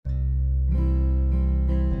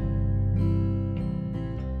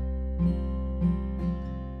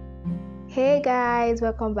Hey guys,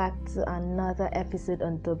 welcome back to another episode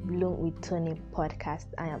on the Bloom with Tony podcast.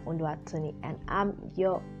 I am Oluwatoni and I'm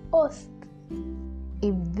your host.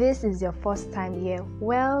 If this is your first time here,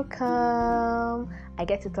 welcome. I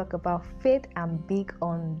get to talk about faith. I'm big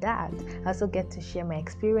on that. I also get to share my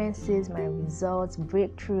experiences, my results,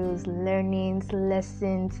 breakthroughs, learnings,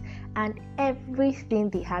 lessons, and everything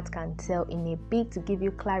the heart can tell in a bid to give you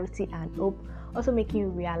clarity and hope. Also making you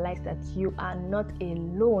realize that you are not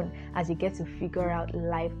alone as you get to figure out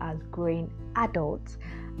life as growing adults,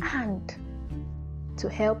 and to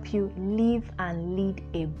help you live and lead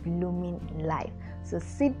a blooming life. So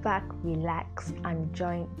sit back, relax, and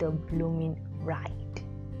join the blooming ride.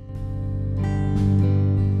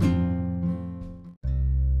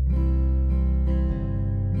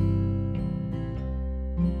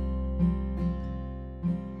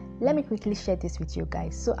 Let me quickly share this with you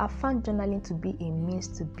guys. So I found journaling to be a means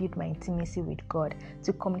to build my intimacy with God,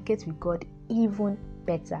 to communicate with God even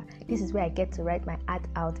better. This is where I get to write my heart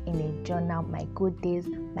out in a journal, my good days,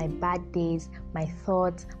 my bad days, my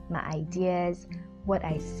thoughts, my ideas, what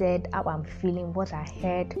I said, how I'm feeling, what I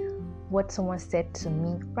heard, what someone said to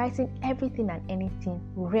me, writing everything and anything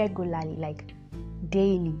regularly, like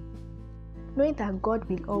daily. Knowing that God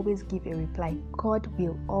will always give a reply, God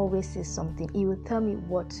will always say something, He will tell me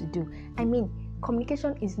what to do.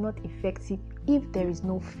 Communication is not effective if there is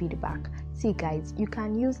no feedback. See guys, you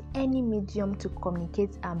can use any medium to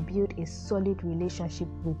communicate and build a solid relationship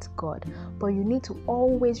with God, but you need to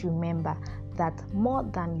always remember that more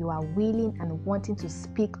than you are willing and wanting to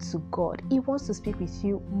speak to God, He wants to speak with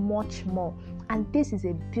you much more. And this is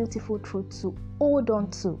a beautiful truth to hold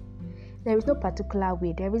on to. There is no particular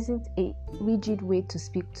way, there isn't a rigid way to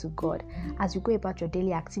speak to God. As you go about your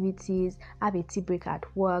daily activities, have a tea break at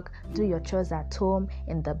work, do your chores at home,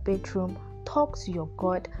 in the bedroom, talk to your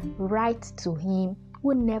God, write to Him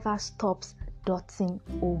who never stops doting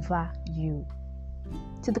over you.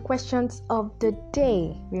 To the questions of the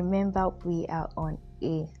day, remember we are on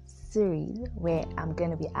a series where I'm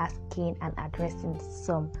going to be asking and addressing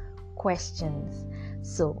some questions.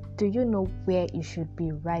 So, do you know where you should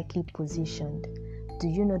be rightly positioned? Do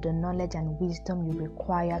you know the knowledge and wisdom you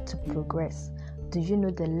require to progress? Do you know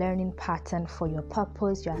the learning pattern for your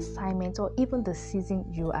purpose, your assignment, or even the season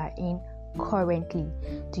you are in currently?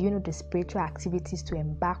 Do you know the spiritual activities to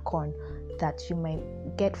embark on that you may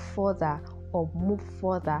get further or move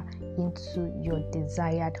further into your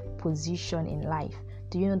desired position in life?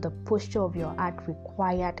 Do you know the posture of your heart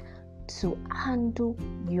required to handle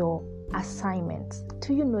your assignments?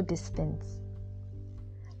 Do you know these things?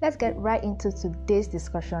 Let's get right into today's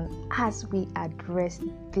discussion as we address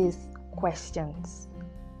these questions.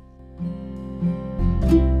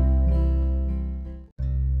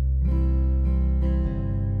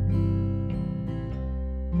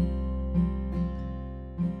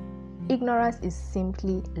 Ignorance is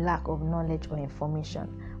simply lack of knowledge or information.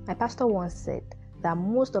 My pastor once said that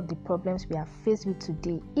most of the problems we are faced with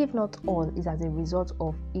today, if not all, is as a result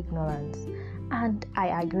of ignorance. And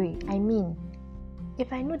I agree.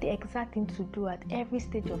 If I know the exact thing to do at every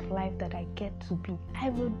stage of life that I get to be, I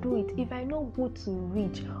will do it. If I know who to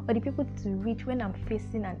reach or the people to reach when I'm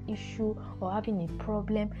facing an issue or having a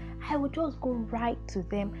problem, I will just go right to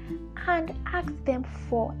them and ask them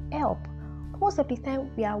for help. Most of the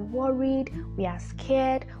time we are worried, we are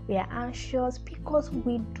scared, we are anxious because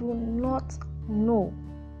we do not know.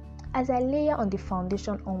 As I layer on the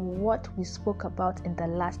foundation on what we spoke about in the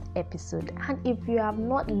last episode, and if you have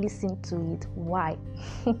not listened to it, why?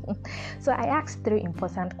 So I asked 3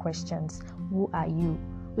 important questions. Who are you?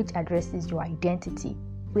 Which addresses your identity.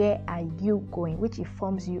 Where are you going? Which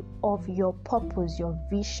informs you of your purpose, your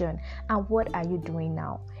vision, and what are you doing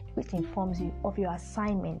now? Which informs you of your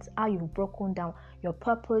assignments, how you've broken down your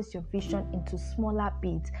purpose, your vision into smaller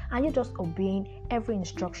bits, and you're just obeying every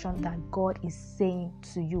instruction that God is saying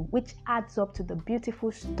to you, which adds up to the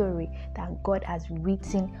beautiful story that God has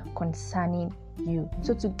written concerning you.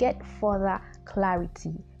 So to get further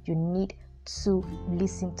clarity, you need to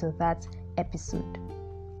listen to that episode,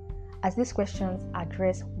 as these questions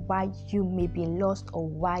address why you may be lost or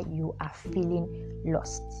why you are feeling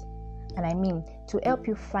lost. And to help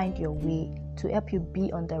you find your way, to help you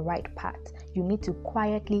be on the right path, you need to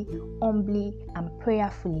quietly, humbly, and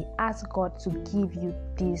prayerfully ask God to give you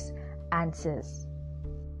these answers.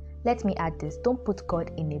 Let me add this. Don't put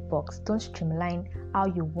God in a box. Don't streamline how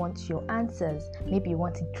you want your answers. Maybe you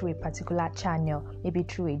want it through a particular channel, maybe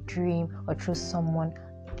through a dream or through someone.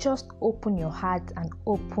 Just open your heart and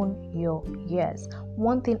open your ears.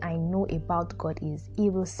 One thing I know about God is He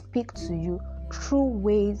will speak to you through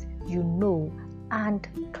ways you know and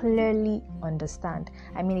clearly understand.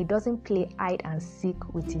 I mean, he doesn't play hide and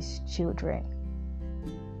seek with his children.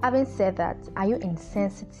 Having said that, are you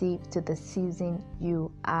insensitive to the season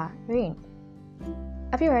you are in?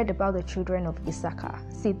 Have you heard about the children of Issachar?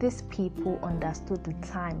 See, these people understood the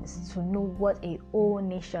times to know what a whole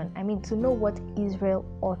nation, to know what Israel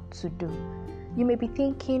ought to do. You may be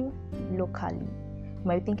thinking locally. You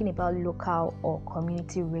might be thinking about local or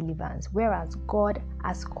community relevance, whereas God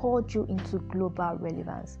has called you into global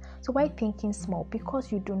relevance. So why thinking small?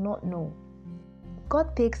 Because you do not know.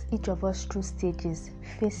 God takes each of us through stages,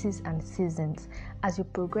 phases, and seasons as you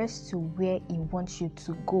progress to where He wants you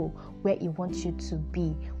to go, where He wants you to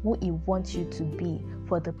be, who He wants you to be,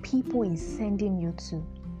 for the people He's sending you to.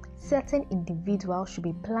 Certain individuals should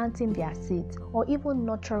be planting their seeds or even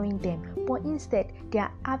nurturing them, but instead they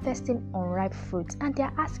are harvesting unripe fruits and they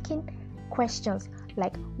are asking questions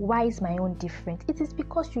like, why is my own different? It is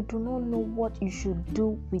because you do not know what you should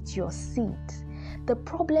do with your seeds. The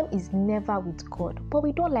problem is never with God, but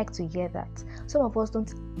we don't like to hear that. Some of us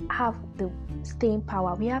don't have the staying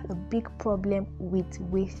power. We have a big problem with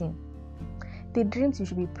waiting. The dreams you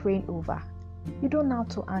should be praying over, you don't know how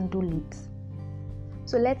to handle it.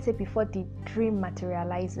 So let's say before the dream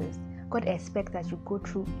materializes, God expects that you go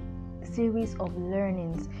through a series of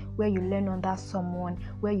learnings where you learn under someone,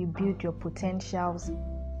 where you build your potentials,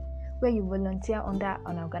 where you volunteer under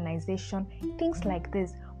an organization, things like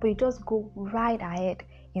this. But you just go right ahead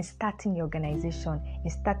in starting your organization, in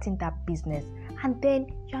starting that business, and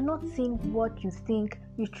then you're not seeing what you think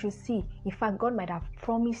you should see. In fact, God might have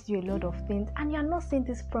promised you a lot of things and you're not seeing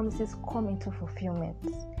these promises come into fulfillment.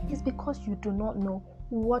 It's because you do not know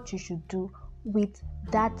what you should do with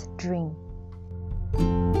that dream.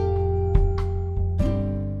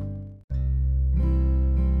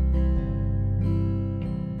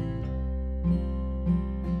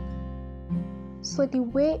 So the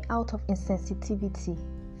way out of insensitivity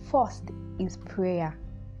first is prayer.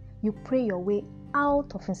 You pray your way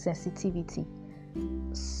out of insensitivity.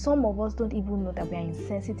 Some of us don't even know that we are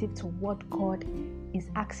insensitive to what God is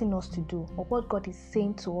asking us to do or what God is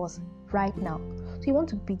saying to us right now. So you want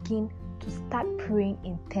to begin to start praying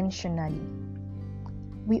intentionally.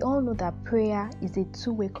 We all know that prayer is a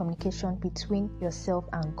two-way communication between yourself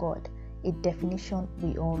and God, a definition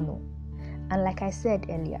we all know. And like I said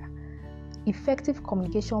earlier, effective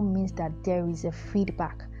communication means that there is a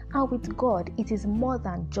feedback. And with God, it is more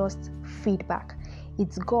than just feedback.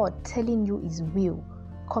 It's God telling you His will,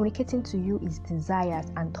 communicating to you His desires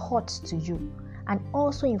and thoughts to you, and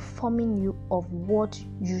also informing you of what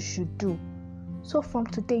you should do. So from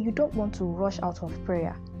today, you don't want to rush out of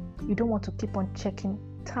prayer. You don't want to keep on checking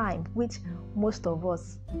time, which most of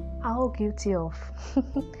us are all guilty of.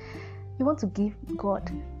 You want to give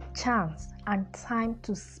God chance and time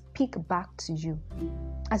to speak back to you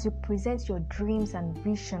as you present your dreams and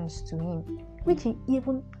visions to Him, which He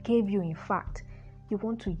even gave you. In fact, you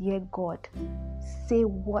want to hear God say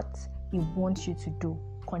what He wants you to do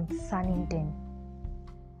concerning them.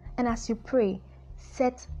 And as you pray,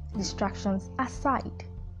 set distractions aside.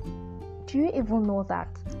 Do you even know that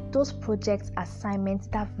those projects, assignments,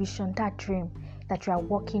 that vision, that dream that you are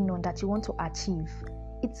working on, that you want to achieve,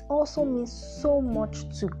 it also means so much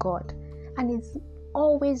to God, and it's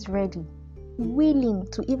always ready, willing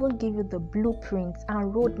to even give you the blueprints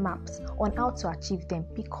and roadmaps on how to achieve them,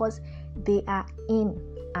 because they are in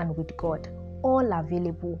and with God, all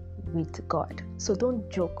available with God. So don't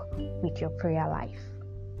joke with your prayer life.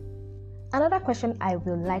 Another question I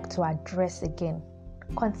will like to address again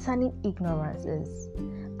concerning ignorance is,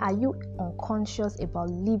 are you unconscious about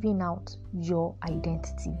living out your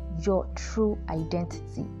identity, your true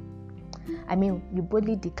identity? You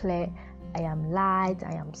boldly declare, I am light,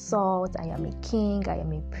 I am salt, I am a king, I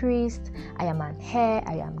am a priest, I am an heir,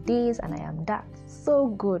 I am this, and I am that. So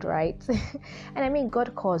good, right? And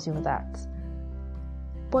God calls you that.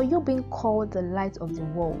 But you being called the light of the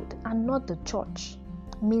world and not the church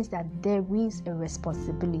means that there is a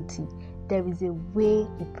responsibility. There is a way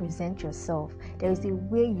you present yourself. There is a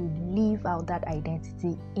way you live out that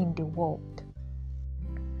identity in the world.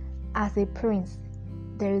 As a prince,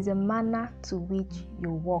 there is a manner to which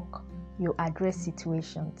you walk, you address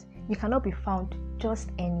situations. You cannot be found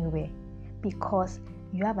just anywhere because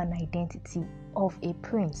you have an identity of a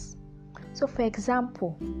prince. So for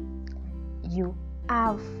example, you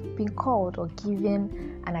have been called or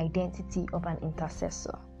given an identity of an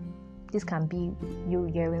intercessor. This can be you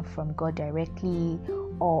hearing from God directly,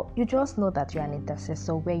 or you just know that you're an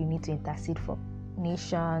intercessor where you need to intercede for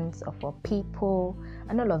nations or for people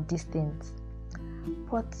and all of these things.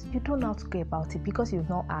 But you don't know how to go about it because you've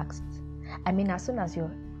not asked. As soon as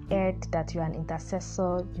you're heard that you're an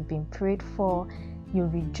intercessor, you've been prayed for, you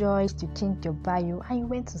rejoiced, you changed your bio, and you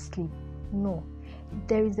went to sleep. No.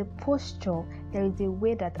 There is a posture, there is a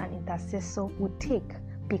way that an intercessor would take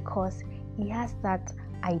because he has that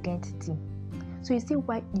identity. So you see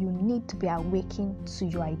why you need to be awakened to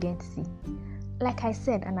your identity. Like I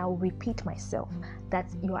said, and I will repeat myself, that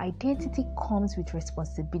your identity comes with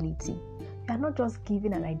responsibility. You are not just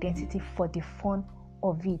given an identity for the fun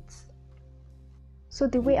of it. So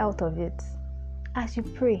the way out of it, as you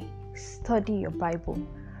pray, study your Bible.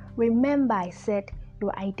 Remember I said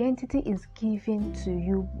your identity is given to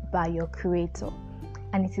you by your Creator,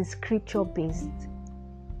 and it is scripture based.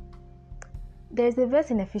 There's a verse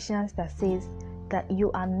in Ephesians that says that you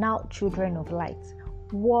are now children of light.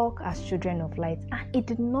 Walk as children of light. And it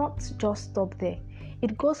did not just stop there.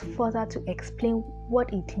 It goes further to explain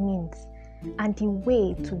what it means and the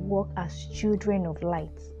way to walk as children of light.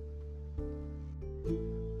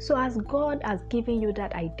 So as God has given you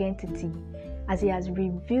that identity, as He has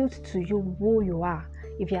revealed to you who you are,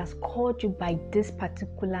 if He has called you by this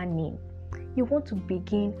particular name, you want to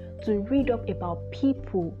begin to read up about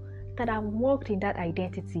people that have walked in that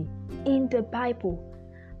identity in the Bible,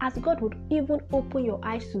 as God would even open your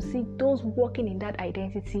eyes to see those walking in that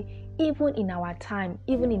identity even in our time,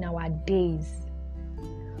 even in our days.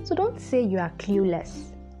 So don't say you are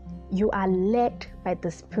clueless. You are led by the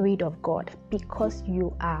Spirit of God because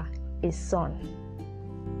you are a son.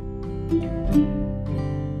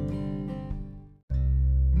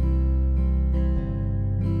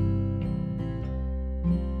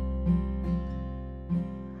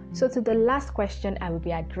 So to the last question I will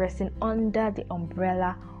be addressing under the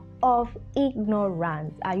umbrella of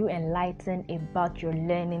ignorance. Are you enlightened about your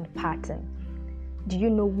learning pattern? Do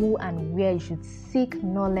you know who and where you should seek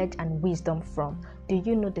knowledge and wisdom from? Do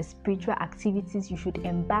you know the spiritual activities you should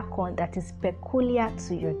embark on that is peculiar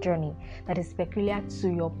to your journey, that is peculiar to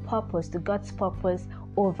your purpose, to God's purpose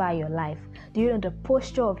over your life? Do you know the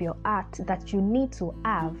posture of your heart that you need to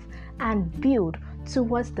have and build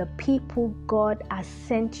towards the people God has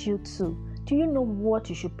sent you to? Do you know what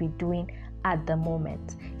you should be doing at the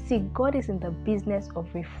moment? See, God is in the business of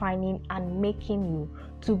refining and making you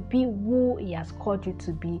to be who He has called you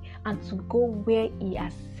to be and to go where He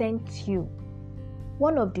has sent you.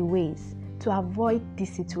 One of the ways to avoid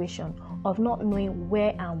this situation of not knowing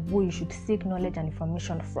where and who you should seek knowledge and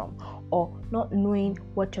information from, or not knowing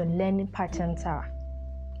what your learning patterns are,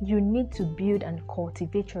 you need to build and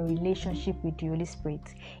cultivate your relationship with the Holy Spirit.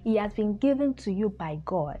 He has been given to you by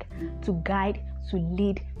God to guide, to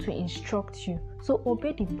lead, to instruct you. So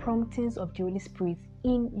obey the promptings of the Holy Spirit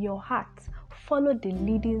in your heart. Follow the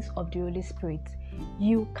leadings of the Holy Spirit.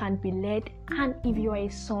 You can be led, and if you are a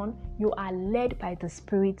son, you are led by the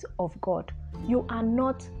Spirit of God. You are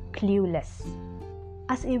not clueless.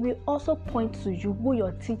 As He will also point to you who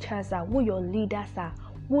your teachers are, who your leaders are,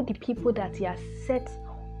 who the people that He has set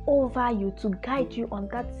over you to guide you on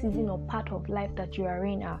that season or part of life that you are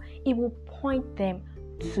in. It will point them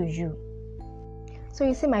to you. So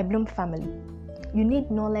you see, my Bloom family, you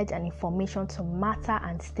need knowledge and information to matter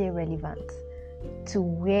and stay relevant to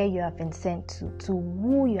where you have been sent to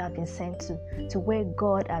who you have been sent to where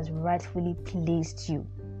God has rightfully placed you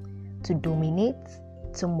to dominate,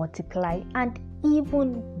 to multiply, and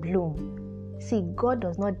even bloom. See, God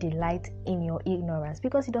does not delight in your ignorance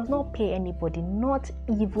because He does not pay anybody, not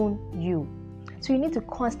even you. So you need to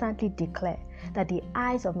constantly declare that the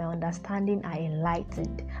eyes of my understanding are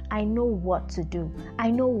enlightened. I know what to do.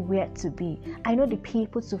 I know where to be. I know the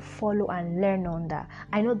people to follow and learn under.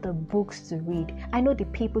 I know the books to read. I know the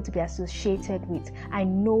people to be associated with. I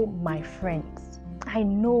know my friends. I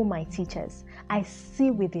know my teachers. I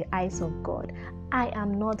see with the eyes of God. I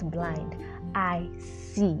am not blind. I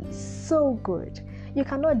see. So good. You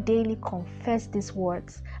cannot daily confess these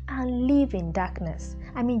words and live in darkness.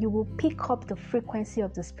 I mean, you will pick up the frequency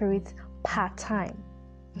of the Spirit part-time.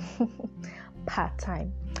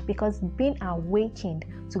 Part-time. Because being awakened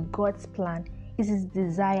to God's plan is His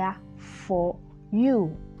desire for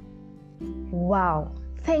you. Wow.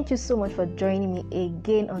 Thank you so much for joining me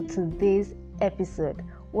again on today's episode.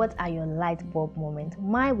 What are your light bulb moments?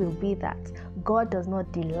 Mine will be that God does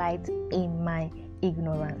not delight in my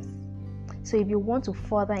ignorance. So if you want to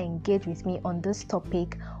further engage with me on this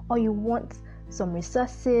topic, or you want some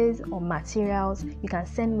resources or materials, you can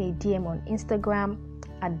send me a DM on Instagram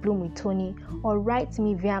at bloomwithtony, or write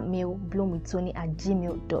me via mail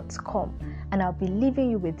bloomwithtony@gmail.com, and I'll be leaving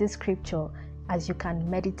you with this scripture as you can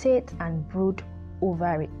meditate and brood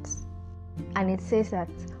over it. And it says that,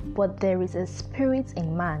 but there is a spirit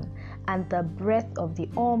in man, and the breath of the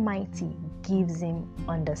Almighty gives him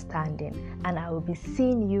understanding. And I will be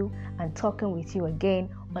seeing you and talking with you again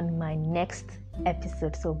on my next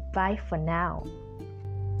episode. So bye for now.